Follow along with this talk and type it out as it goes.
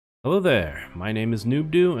Hello there, my name is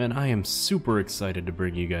Noobdo, and I am super excited to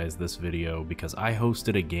bring you guys this video because I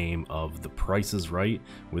hosted a game of The Price is Right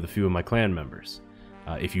with a few of my clan members.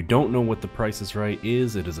 If you don't know what The Price is Right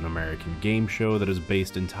is, it is an American game show that is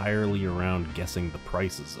based entirely around guessing the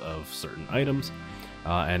prices of certain items,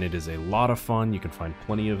 and it is a lot of fun. You can find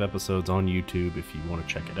plenty of episodes on YouTube if you want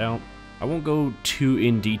to check it out. I won't go too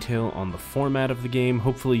in detail on the format of the game.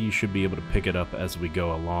 Hopefully you should be able to pick it up as we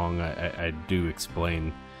go along. I do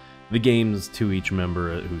explain the games to each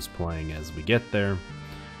member who's playing as we get there.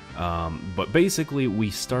 But basically we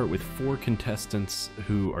start with 4 contestants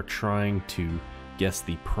who are trying to guess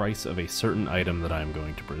the price of a certain item that I'm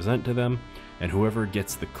going to present to them, and whoever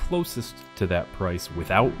gets the closest to that price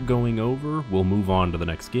without going over will move on to the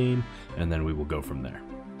next game, and then we will go from there.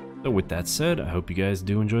 So with that said, I hope you guys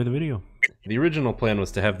do enjoy the video. The original plan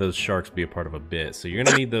was to have those sharks be a part of a bit, so you're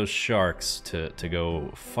going to need those sharks to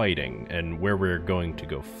go fighting, and where we're going to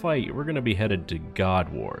go fight, we're going to be headed to God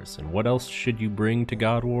Wars. And what else should you bring to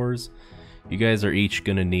God Wars? You guys are each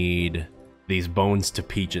going to need these Bones to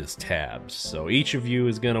Peaches tabs, so each of you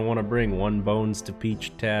is going to want to bring 1 Bones to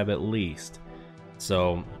Peach tab at least.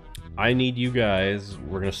 So I need you guys,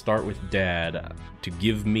 we're going to start with Dad, to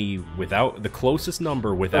give me, without the closest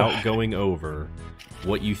number without going over,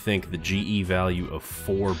 what you think the GE value of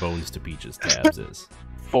 4 Bones to Peaches tabs is.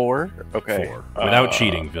 4? Okay. 4. Without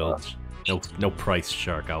cheating, Village. No price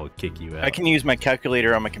shark, I'll kick you out. I can use my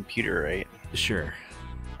calculator on my computer, right? Sure.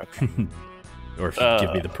 Okay. Or if you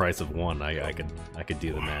give me the price of 1, I could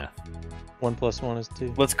do the math. 1 + 1 is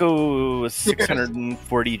 2. Let's go with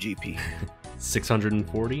 640 GP.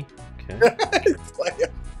 640? Okay.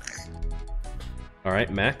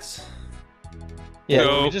 Alright, Max? Yeah, No.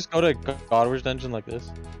 can we just go to God Wars dungeon like this?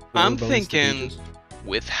 4 I'm Bones to thinking Peaches?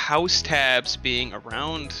 with house tabs being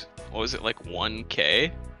around, what was it, like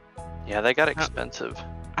 1K? Yeah, they got expensive.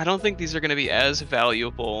 I don't think these are going to be as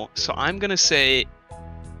valuable, so I'm going to say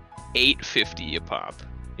 850 a pop.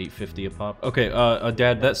 850 a pop? Okay,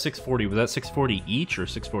 Dad, that 640, was that 640 each or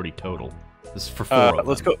 640 total? This is for 4 of them.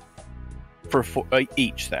 Let's go for 4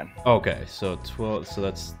 each then. Okay, so 12, so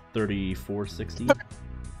that's 3460?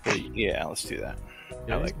 Yeah, let's do that.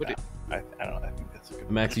 I like What that. I don't know. I think that's a good.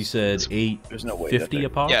 Max, you said There's no way that 850 they're- a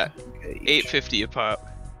pop? Yeah, Okay, each. 850 a pop.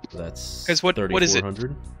 That's 'Cause what is it?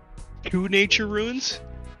 3400, 2 nature runes?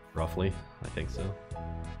 roughly. I think so.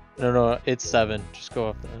 No, it's 7. Just go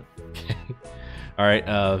off that. Okay. Alright,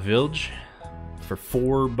 Vilge, for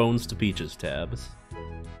 4 Bones to Peaches tabs.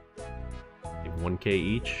 1k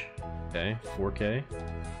each. Okay, 4k.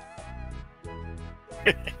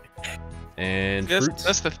 And fruits.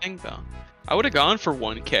 That's the thing, though. I would have gone for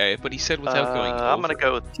 1K, but he said without going over. I'm gonna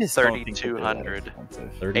go with Just don't think that they're that 3,200.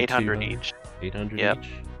 expensive. 800 each. 800 Yep. each.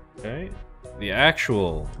 Okay. The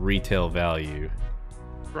actual retail value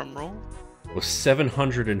Drum roll. was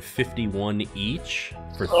 751 each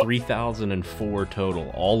for 3,004 total.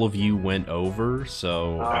 All of you went over,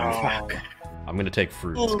 so I'm gonna take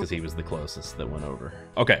Fruits because he was the closest that went over.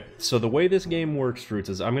 Okay, so the way this game works, Fruits,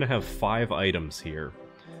 is I'm gonna have 5 items here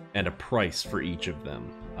and a price for each of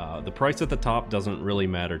them. The price at the top doesn't really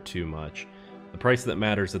matter too much. The price that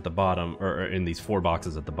matters at the bottom, or in these 4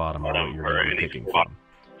 boxes at the bottom, are what you're gonna be picking from.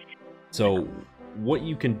 So what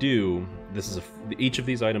you can do, each of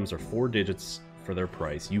these items are 4 digits for their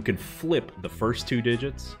price. You can flip the first 2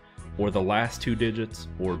 digits, or the last 2 digits,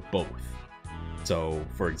 or both. So,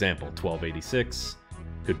 for example, 1286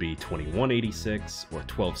 could be 2186, or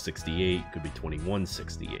 1268 could be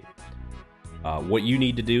 2168. What you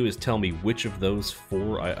need to do is tell me which of those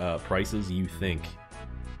 4 prices you think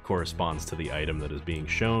corresponds to the item that is being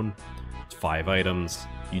shown. It's 5 items.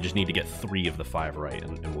 You just need to get 3 of the 5 right,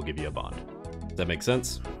 and we'll give you a bond. Does that make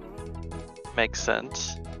sense? Makes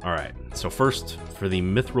sense. Alright, so first, for the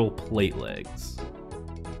mithril plate legs.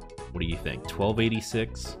 What do you think?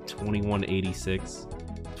 1286, 2186,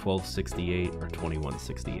 1268, or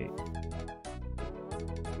 2168?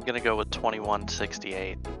 I'm gonna go with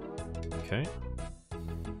 2168. Okay.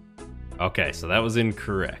 Okay, so that was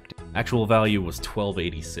incorrect. Actual value was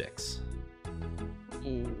 1286.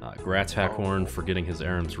 Gratz Hackhorn for getting his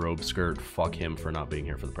Aram's robe skirt. Fuck him for not being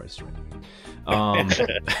here for the Price is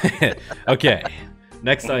Right. Okay,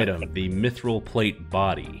 next item, the mithril plate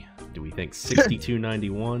body. Do we think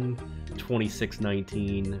 6291,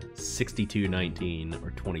 2619, 6219,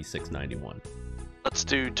 or 2691? Let's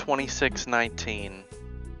do 2619.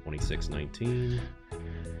 2619.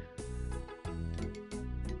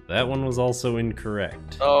 That one was also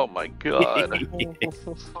incorrect. Oh my god.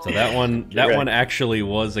 So that one actually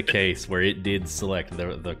was a case where it did select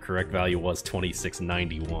the correct value was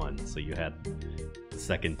 2691. So you had the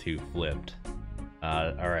second 2 flipped.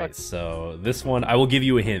 All right, so this one, I will give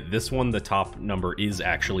you a hint. This one, the top number is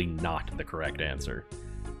actually not the correct answer.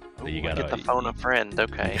 So you gotta get the phone a friend.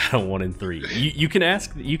 Okay. You got a 1 in 3. You can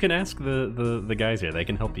ask the guys here. They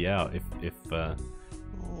can help you out if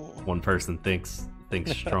one person thinks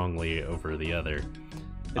strongly over the other.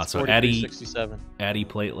 It's So 4367. Addy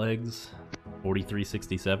plate legs,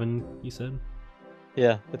 4367. You said?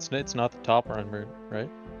 Yeah, it's not the top number, right?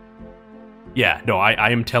 Yeah, no, I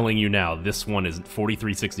am telling you now, this one is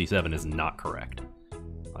 4367 is not correct.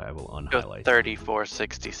 I will Go unhighlight.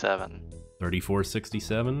 3467.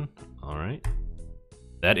 3467. All right.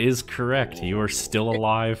 That is correct. You are still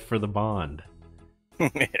alive for the bond. All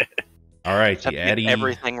right, Have the to get Addy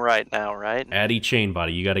everything right now, right? Addy chain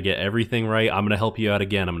body. You got to get everything right. I'm going to help you out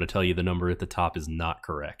again. I'm going to tell you the number at the top is not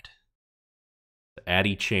correct. The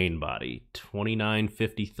Addy chain body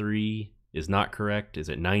 2953 is not correct. Is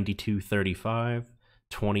it 9235,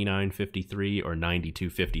 2953, or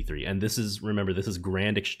 9253? And this is, remember, this is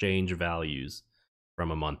grand exchange values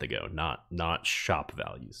from a month ago, not shop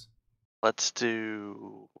values. Let's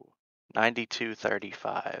do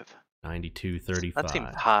 9235. 9235. That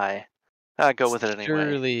seems high. I'll go with it anyway.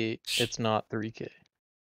 Surely it's not 3K.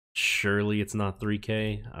 Surely it's not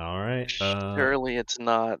 3K. All right. Surely it's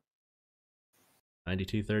not.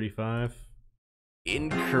 9235.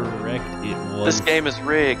 Incorrect. It was. This game is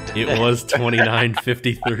rigged. It was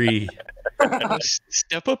 2953.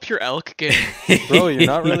 Step up your elk game. Bro, you're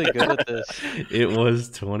not really good at this. It was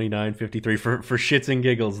 2953 for shits and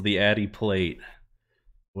giggles. The Addy plate.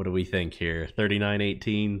 What do we think here?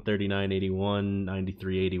 3918, 3981,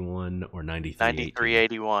 9381, or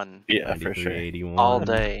 9381? 9381. Yeah, for sure. 9381 All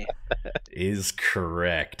day. is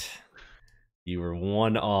correct. You were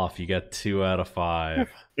 1 off. You got 2 out of 5.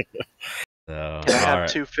 So, Can I have alright.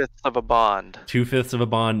 2/5 of a bond? 2/5 of a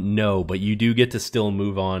bond, no, but you do get to still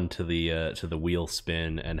move on to the wheel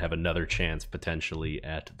spin and have another chance potentially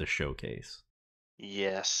at the showcase.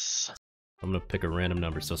 Yes. I'm gonna pick a random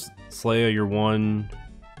number. So Slaya, you're 1.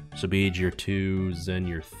 Sabij, you're 2. Zen,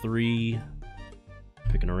 you're 3.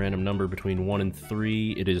 Picking a random number between 1 and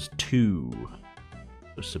 3. It is 2.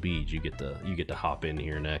 So Sabij, you get to hop in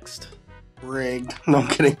here next. Rigged. No, I'm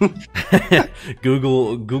kidding.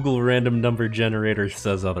 Google random number generator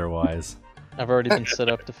says otherwise. I've already been set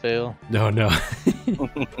up to fail. No.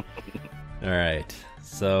 Alright,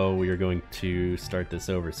 so we are going to start this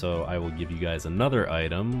over. So I will give you guys another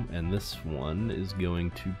item, and this one is going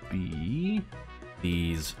to be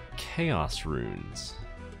these chaos runes.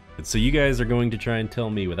 And so you guys are going to try and tell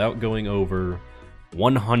me, without going over,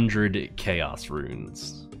 100 chaos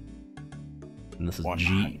runes. And this is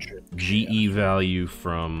 100 GE value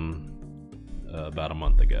from about a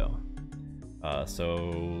month ago. So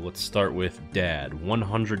let's start with Dad.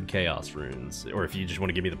 100 chaos runes, or if you just want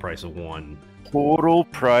to give me the price of one. Total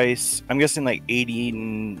price, I'm guessing like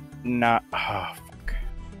 80. Not. Oh, fuck.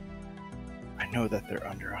 I know that they're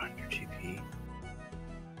under 100 GP.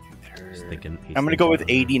 He's thinking, I'm gonna go with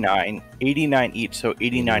 89. 89 each, so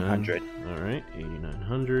 8900. All right,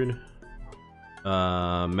 8900.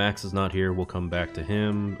 Max is not here. We'll come back to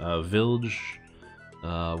him. Vilge,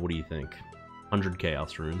 what do you think? 100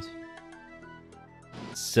 chaos runes.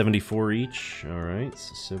 74 each. All right,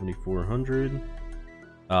 so 7400.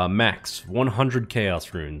 Max, 100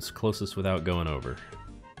 chaos runes. Closest without going over.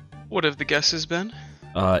 What have the guesses been?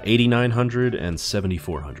 8900 and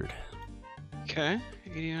 7400. Okay,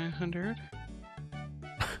 8900.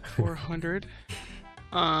 400.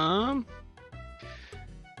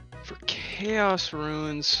 For chaos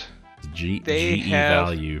runes, GE have-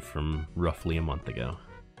 value from roughly a month ago.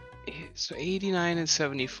 so 89 and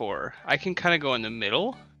 74. I can kind of go in the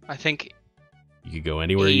middle. I think You could go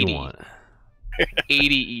anywhere 80. you want.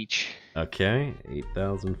 80 each. Okay,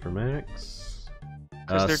 8,000 for Max.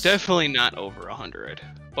 Because they're definitely not over 100.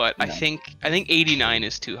 But I think 89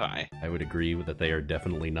 is too high. I would agree with that they are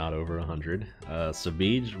definitely not over 100.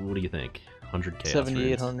 Sabij, what do you think? 100 chaos runes.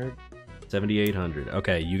 7,800. 7,800.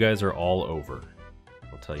 Okay, you guys are all over.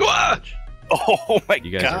 I'll tell you Ah! how much. Oh my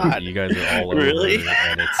You guys god. you guys are all Really? over,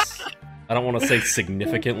 and it's. I don't want to say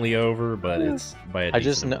significantly over, but it's by a I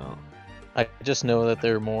just decent kn- amount. I just know that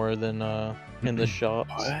they're more than in the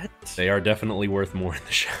shops. What? They are definitely worth more in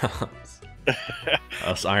the shops.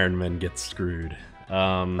 Us Iron Men get screwed.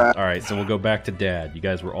 All right, so we'll go back to Dad. You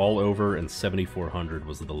guys were all over, and 7,400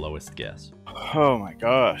 was the lowest guess. Oh my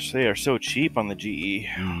gosh, they are so cheap on the GE.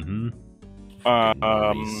 Mm-hmm.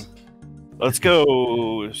 Let's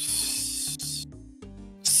go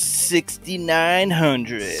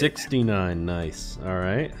 6,900. 69, nice. All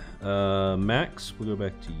right, Max, we'll go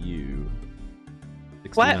back to you.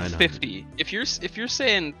 Flat 6,900. 50. If you're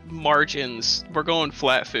saying margins, we're going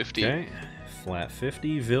flat 50. Okay, flat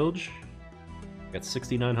 50. Village got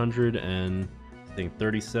 6,900 and I think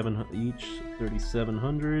 37 each.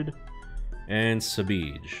 3,700. And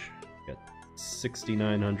Sabij got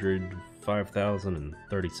 6,900, 5,000, and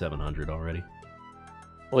 3,700 already.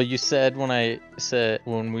 Well, you said you said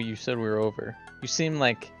we were over. You seemed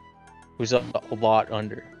like it was a lot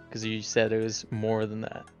under because you said it was more than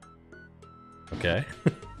that. Okay.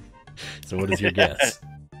 So what is your guess?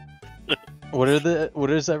 What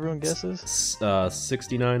is everyone guesses?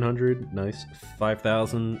 6,900, nice.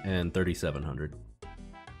 5,000 and 3,700.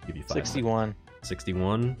 Give you 500. 61.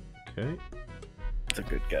 61. Okay. That's a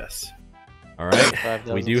good guess. All right.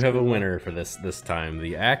 5,000 We do have a 61. winner for this time.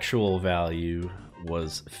 The actual value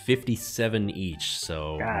was 57 each.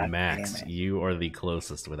 So God Max, damn it. you are the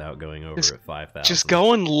closest without going over Just- at 5,000. Just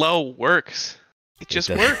going low works. It just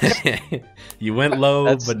works. You went low,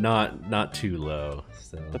 That's- but not too low.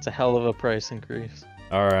 So. That's a hell of a price increase.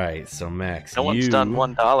 All right. So Max, No one's done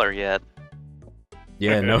 $1 yet.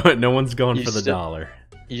 Yeah, no one's going You for the still- dollar.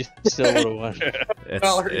 You still would have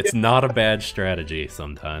won. It's not a bad strategy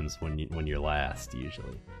sometimes when you're last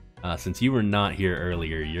usually. Since you were not here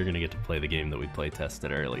earlier, you're gonna get to play the game that we play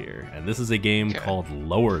tested earlier, and this is a game Okay. called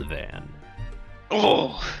Lower Than.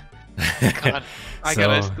 Oh God,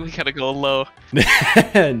 we gotta go low.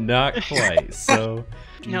 Not quite. So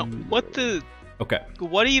Now, Okay,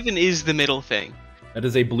 what even is the middle thing? that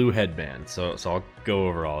is a blue headband. So I'll go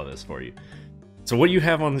over all of this for you. So what you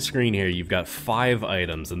have on the screen here, you've got 5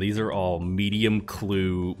 items, and these are all medium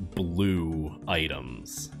clue blue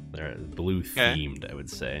items. They're blue themed, I would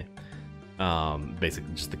say. Basically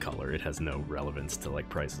just the color. It has no relevance to like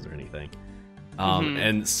prices or anything.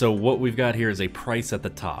 And so what we've got here is a price at the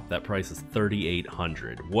top. That price is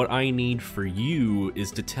 3,800. What I need for you is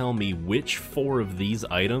to tell me which 4 of these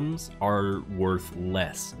items are worth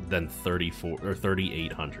less than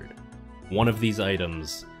 3,800. One of these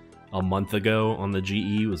items a month ago on the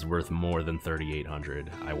GE was worth more than 3,800.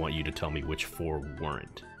 I want you to tell me which 4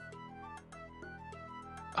 weren't.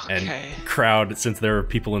 Okay. And crowd, since there are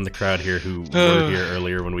people in the crowd here who were here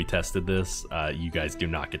earlier when we tested this, you guys do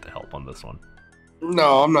not get to help on this one.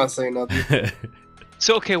 No, I'm not saying nothing.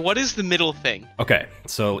 So okay, what is the middle thing? Okay,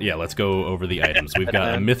 so yeah, let's go over the items. We've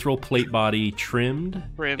got a mithril plate body trimmed,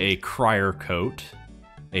 a crier coat,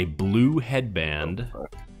 a blue headband,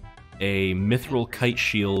 a mithril kite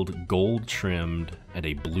shield gold trimmed, and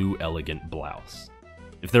a blue elegant blouse.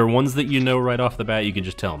 If there are ones that you know right off the bat, you can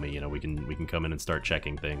just tell me. You know, we can come in and start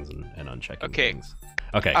checking things and unchecking things.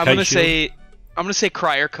 Okay, I'm gonna say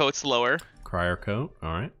crier coat's lower. crier coat.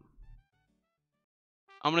 All right.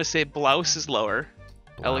 I'm gonna say blouse is lower.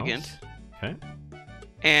 Blouse. Elegant. Okay.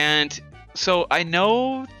 And so I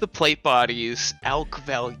know the plate body's alc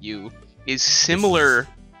value is similar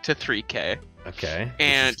to 3K. Okay.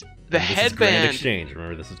 And the this is headband, Grand Exchange.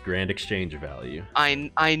 Remember, this is Grand Exchange value.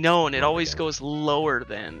 I know, and it always Okay. goes lower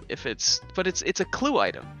than if it's a clue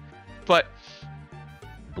item. But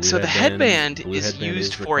Blue so the headband blue is headband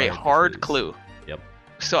used is for a required for hard clues. clue. Yep.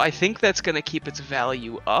 So I think that's gonna keep its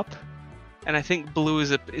value up, and I think blue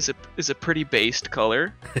is a pretty based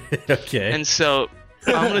color, Okay. and so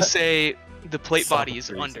I'm gonna say the plate Solid body is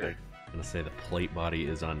pretty under. sick. I'm gonna say the plate body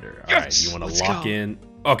is under. All Yes! right, you want Let's to lock go. in?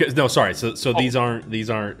 Okay, no, sorry. So Oh. these aren't.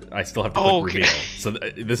 I still have to click Oh, okay. reveal. So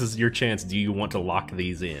this is your chance. Do you want to lock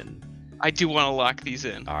these in? I do want to lock these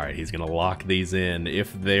in. All right, he's gonna lock these in.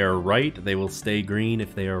 If they are right, they will stay green.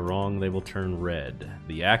 If they are wrong, they will turn red.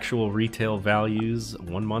 The actual retail values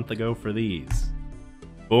 1 month ago for these.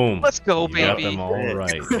 Boom. Let's go, You got baby. them all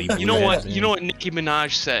right. The You know blue what? headband. You know what Nicki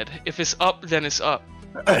Minaj said? If it's up, then it's up.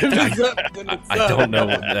 I don't know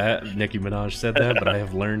what that Nicki Minaj said that, but I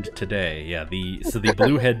have learned today. Yeah, the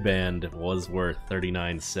blue headband was worth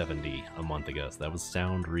 $39.70 a month ago. So that was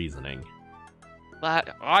sound reasoning.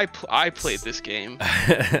 I played this game.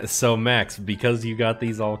 So Max, because you got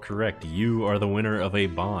these all correct, you are the winner of a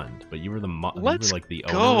bond. But you were Let's like the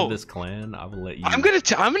go. owner of this clan. I will let you. I'm gonna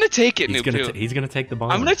take it, He's Noob Noob. he's gonna take the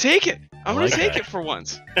bond. I'm gonna take it. I'm I like gonna take that. it for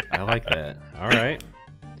once. I like that. All right.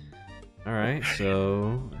 All right.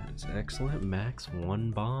 So that's excellent. Max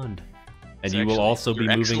 1 bond. And It's you will actually also be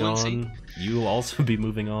your moving excellency. on. You will also be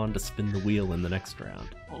moving on to spin the wheel in the next round.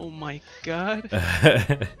 Oh my god.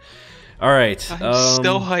 All right. I'm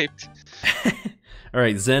so hyped. All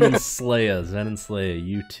right, Zen and Slaya. Zen and Slaya,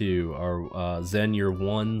 you two are Zen. You're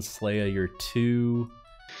 1. Slaya, you're 2.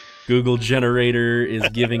 Google generator is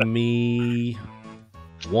giving me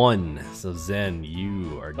 1. So Zen,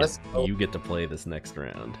 you Let's go. you get to play this next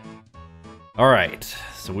round. All right,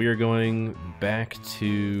 so we are going back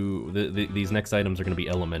to these next items are going to be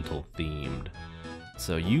elemental themed.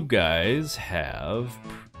 So you guys have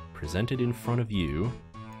presented in front of you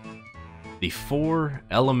the 4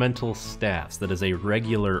 elemental staffs. That is a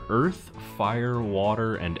regular earth, fire,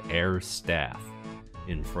 water, and air staff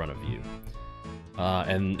in front of you.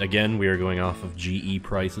 And again, we are going off of GE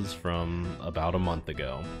prices from about a month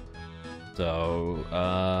ago. So,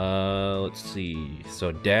 let's see.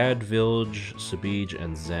 So, Dad, Vilge, Sabij,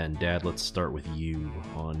 and Zen. Dad, let's start with you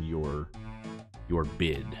on your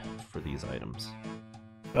bid for these items.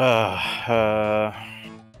 Well,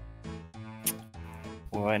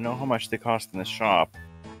 I know how much they cost in the shop.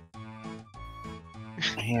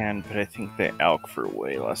 But I think they elk for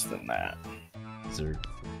way less than that. These are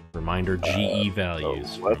reminder GE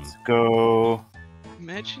values. So let's go.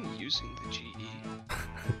 Imagine using the GE.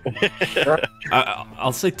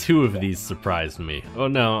 I'll say 2 of these surprised me. Oh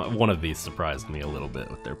no, one of these surprised me a little bit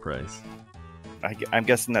with their price. I'm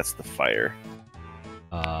guessing that's the fire.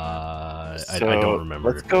 I don't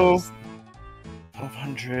remember. Let's go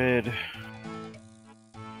 1200.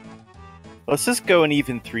 Let's just go an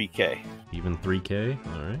even 3K. Even 3K?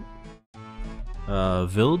 Alright.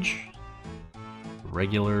 Vilge?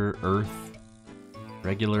 Regular earth,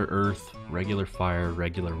 regular fire,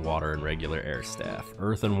 regular water, and regular air staff.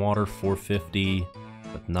 Earth and water 450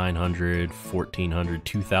 with 900, 1400,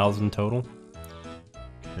 2000 total.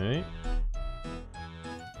 Okay.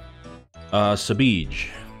 Sabij.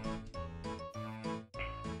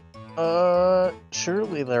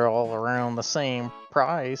 Surely they're all around the same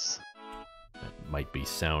price. That might be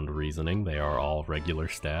sound reasoning. They are all regular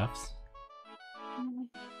staffs.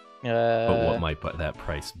 But what might that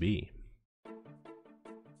price be?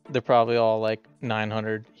 They're probably all like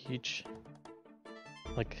 900 each.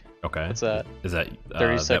 Like, okay. What's that? Is that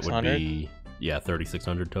 3600? That would be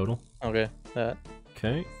 3600 total. Okay, that.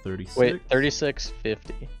 Okay, 36. Wait,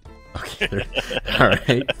 3650. Okay, all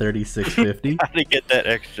right, 3650. How to get that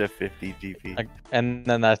extra 50 GP? And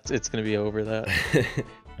then it's gonna be over that. It's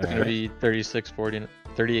gonna be 3640,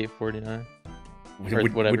 3849. Or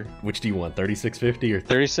whatever. Which do you want, 3650 or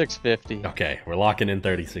 3650? Okay, we're locking in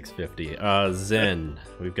 3650. Zen,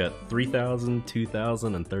 we've got 3000,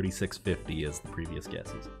 2000, and 3650 as the previous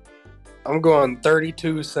guesses. I'm going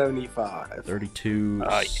 3275.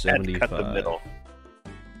 3275. Cut the middle.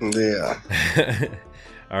 Yeah.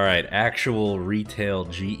 All right, actual retail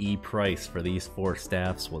GE price for these 4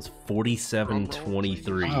 staffs was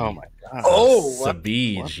 $47.23. Oh my god. Oh,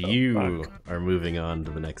 Sabij, you are moving on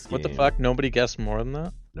to the next game. What the fuck? Nobody guessed more than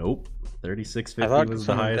that? Nope. I 3650 thought was the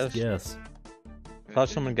someone highest guessed. guess. I thought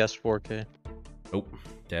someone guessed 4K. Nope.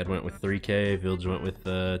 Dad went with 3K, Vilge went with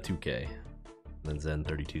 2K. Then Zen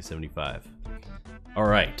 3275. All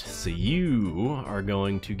right, so you are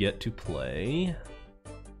going to get to play.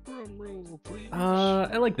 Drum roll, please.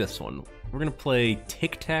 I like this one. We're gonna play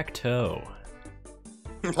tic-tac-toe.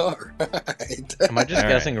 All right. Am I just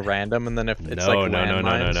guessing random and then if it's like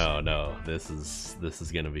landmines? No. This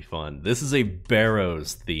is gonna be fun. This is a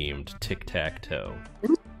Barrows themed tic-tac-toe.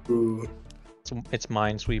 Ooh. It's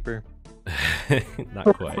Minesweeper.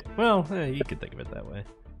 Not quite. Well, you could think of it that way.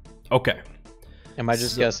 Okay. Am I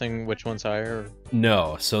just guessing which one's higher? Or...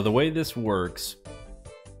 No. So the way this works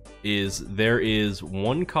is there is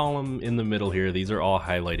one column in the middle here. These are all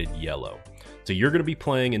highlighted yellow. So you're going to be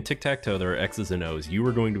playing in tic-tac-toe. There are X's and O's. You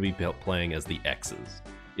are going to be playing as the X's.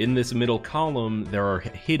 In this middle column, there are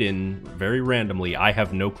hidden very randomly. I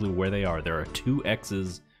have no clue where they are. There are 2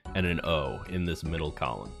 X's and an O in this middle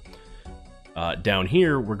column. Down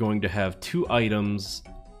here, we're going to have 2 items,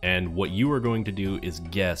 and what you are going to do is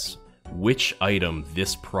guess which item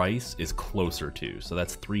this price is closer to. So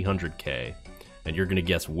that's 300K, and you're going to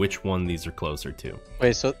guess which one these are closer to.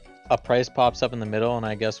 Wait, so a price pops up in the middle, and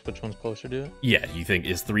I guess which one's closer to it? Yeah, you think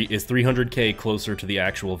is 300K closer to the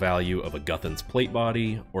actual value of a Guthan's plate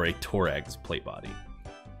body or a Torag's plate body?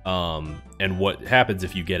 And what happens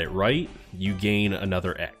if you get it right, you gain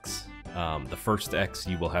another X. The first X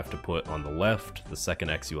you will have to put on the left, the second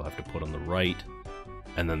X you will have to put on the right,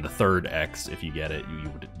 and then the third X, if you get it,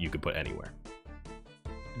 you could put anywhere.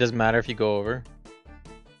 It doesn't matter if you go over?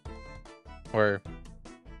 Or...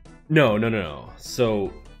 No.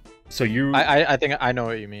 So you... I think I know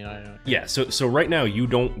what you mean. I know. Yeah, so right now you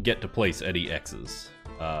don't get to place any X's.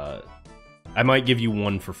 I might give you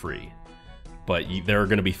 1 for free. But there are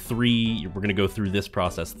going to be 3, we're going to go through this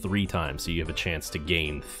process 3 times, so you have a chance to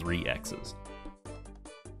gain 3 X's.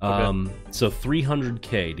 Okay. So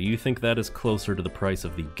 300K, do you think that is closer to the price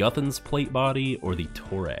of the Guthan's plate body or the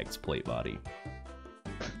Torag's plate body?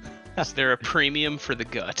 Is there a premium for the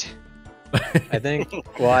gut? I think.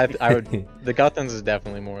 Well, I would. The Guthans is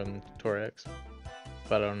definitely more than Torex,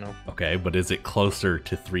 but I don't know. Okay, but is it closer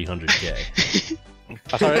to 300k?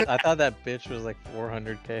 I thought that bitch was like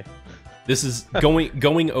 400k. This is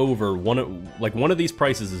going over one of these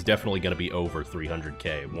prices is definitely going to be over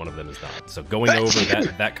 300k. One of them is not. So going over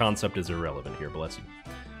that concept is irrelevant here. Bless you.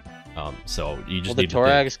 So you just Well, the need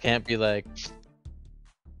Torax can't be like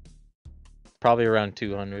probably around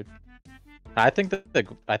 200. I think the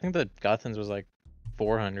Guthans was like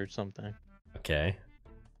 400 something. Okay.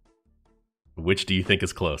 Which do you think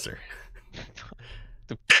is closer?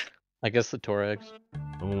 I guess the Torax.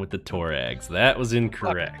 Going with the Torax. That was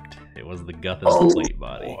incorrect. It was the Guthans plate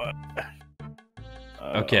body.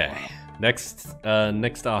 Okay. Next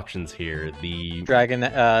options here. The Dragon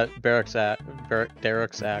Derek's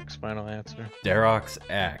axe. Final answer. Darok's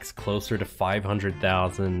axe, closer to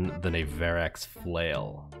 500,000 than a Verax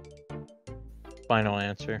flail. Final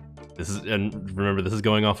answer. And remember, this is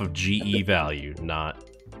going off of GE value, not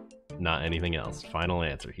anything else. Final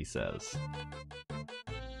answer, he says.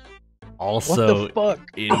 Also what the fuck?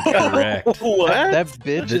 incorrect. What? That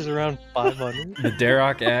bitch is around 500. The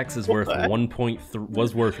Darok axe is worth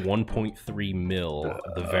 1.3 mil.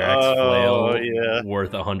 The Verax flail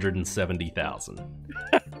worth 170,000.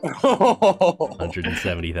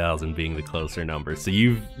 170,000 being the closer number. So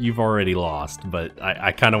you've already lost, but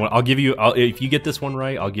I kind of want. I'll give you. If you get this one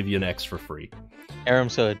right, I'll give you an X for free.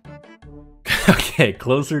 Aram's hood. Okay,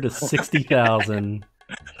 closer to 60,000.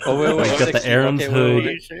 Oh wait, I got the Aram's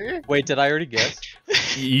hood. Wait, did I already guess?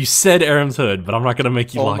 You said Aram's hood, but I'm not gonna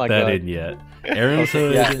make you Oh lock my that God. in yet. Aram's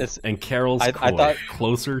hood and Carol's I Koi, thought-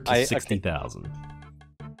 closer to 60,000.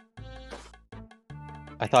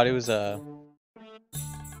 I thought it was the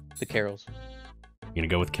Carols. You gonna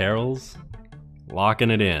go with Carol's?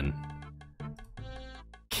 Locking it in.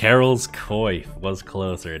 Carol's Koi was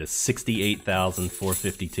closer. It is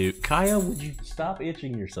 68,452. Kaya, would you stop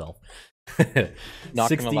itching yourself? Not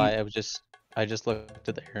gonna lie, I just looked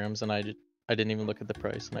at the Arams and I didn't even look at the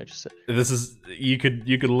price and I just said This is you could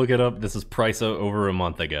look it up. This is price over a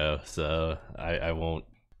month ago, so I won't.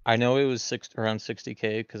 I know it was around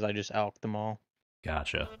 60k because I just alked them all.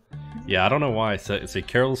 Gotcha. Yeah, I don't know why. So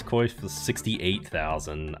Carol's Koi was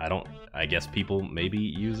 68,000. I guess people maybe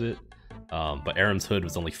use it. But Aram's hood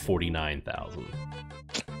was only 49,000.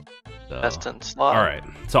 Best in slot. All right,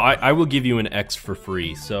 so I will give you an X for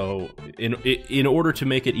free. So in order to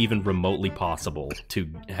make it even remotely possible to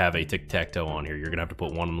have a tic-tac-toe on here, you're gonna have to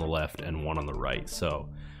put one on the left and one on the right. So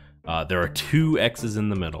there are two X's in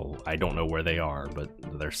the middle. I don't know where they are, but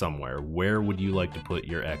they're somewhere. Where would you like to put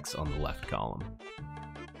your X on the left column?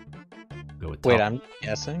 Go with top. Wait, I'm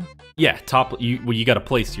guessing. Yeah, top. You got to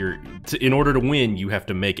place your. In order to win, you have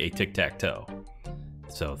to make a tic-tac-toe.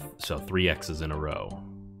 So 3 X's in a row.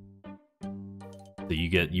 So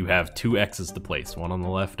you have 2 X's to place, one on the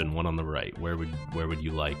left and one on the right. Where would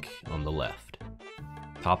you like on the left?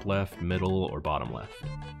 Top left, middle, or bottom left?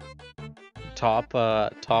 Top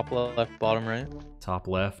left, bottom right. Top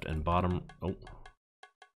left and bottom. Oh.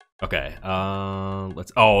 Okay.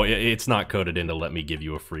 Let's. Oh, it's not coded in to let me give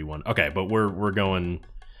you a free one. Okay, but we're going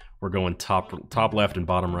top left and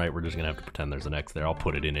bottom right. We're just gonna have to pretend there's an X there. I'll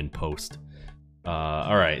put it in post.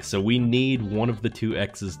 All right. So we need one of the 2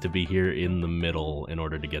 X's to be here in the middle in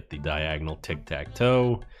order to get the diagonal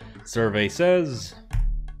tic-tac-toe. Survey says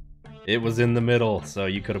it was in the middle, so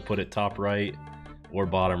you could have put it top right or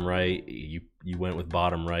bottom right. You went with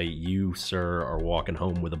bottom right. You, sir, are walking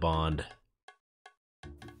home with a bond.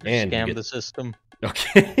 And Scam the system.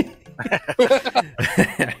 Okay.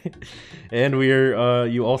 And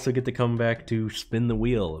you also get to come back to spin the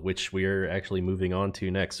wheel, which we're actually moving on to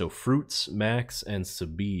next. So Fruits, Max, and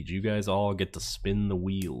Sabij, you guys all get to spin the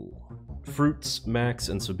wheel. Fruits, Max,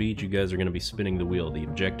 and Sabij, you guys are going to be spinning the wheel. The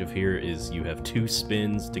objective here is you have 2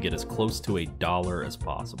 spins to get as close to $1 as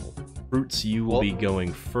possible. Fruits, you will be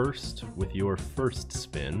going first with your first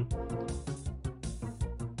spin.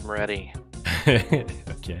 I'm ready.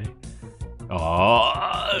 Okay.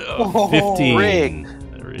 Oh, 15. Rigged.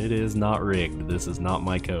 It is not rigged. This is not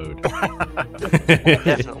my code.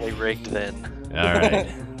 Definitely rigged then. All right.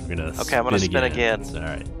 We're gonna Okay, I'm gonna spin again. All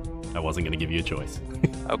right. I wasn't gonna give you a choice.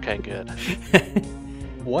 Okay, good.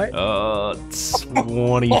 What?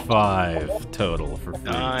 25 total for Fruits.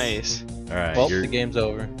 Nice. All right. Well, You're the game's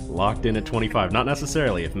over. locked in at 25. Not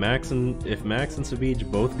necessarily. If Max and Sabij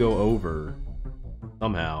both go over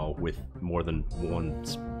somehow with more than one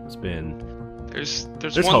spin. There's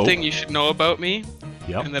There's one hope. thing you should know about me,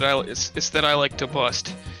 Yep. and that it's that I like to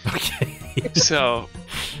bust. Okay. So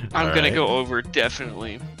I'm All gonna right. go over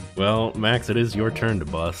definitely. Well, Max, it is your turn to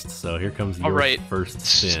bust, so here comes your Alright. first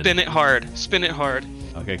spin. Spin it hard. Spin it hard.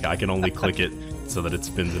 Okay, I can only click it so that it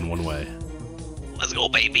spins in one way. Let's go,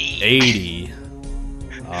 baby. 80.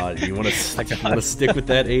 You want to stick with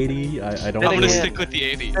that 80? I don't. I'm gonna again. stick with the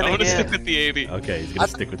 80. I'm gonna again. stick with the 80. Okay, he's gonna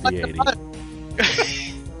stick with the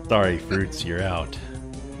 80. Sorry, Fruits, you're out.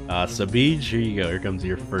 Sabij, here you go. Here comes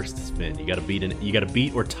your first spin. You gotta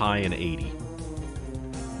beat or tie an 80.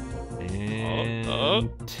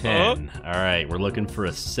 And 10. All right, we're looking for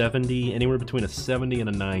a 70, anywhere between a 70 and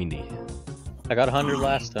a 90. I got 100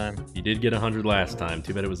 last time. You did get 100 last time.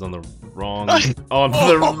 Too bad it was on the wrong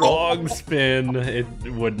wrong spin. It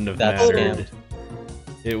wouldn't have That's mattered. scammed.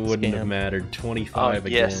 It wouldn't have Scam. mattered. 25 Oh,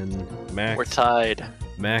 yes. again. Max, We're tied.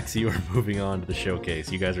 Max, you are moving on to the showcase.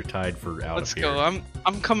 You guys are tied for out Let's of here. go.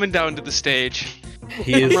 I'm coming down to the stage.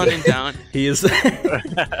 He is I'm running down. He is.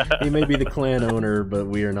 He may be the clan owner, but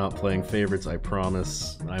we are not playing favorites. I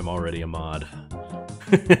promise. I'm already a mod.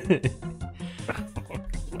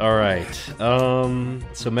 All right.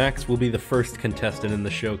 So Max will be the first contestant in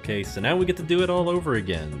the showcase, and now we get to do it all over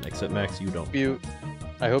again. Except Max, you don't.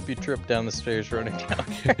 I hope you trip down the stairs running down.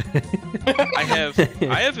 I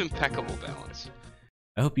have impeccable balance.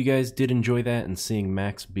 I hope you guys did enjoy that and seeing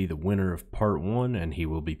Max be the winner of part 1, and he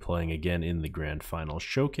will be playing again in the grand final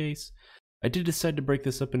showcase. I did decide to break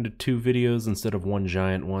this up into 2 videos instead of one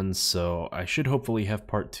giant one, so I should hopefully have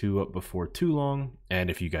part 2 up before too long. And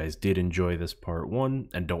if you guys did enjoy this part 1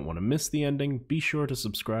 and don't want to miss the ending, be sure to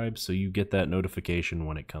subscribe so you get that notification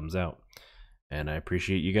when it comes out. And I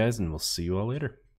appreciate you guys, and we'll see you all later.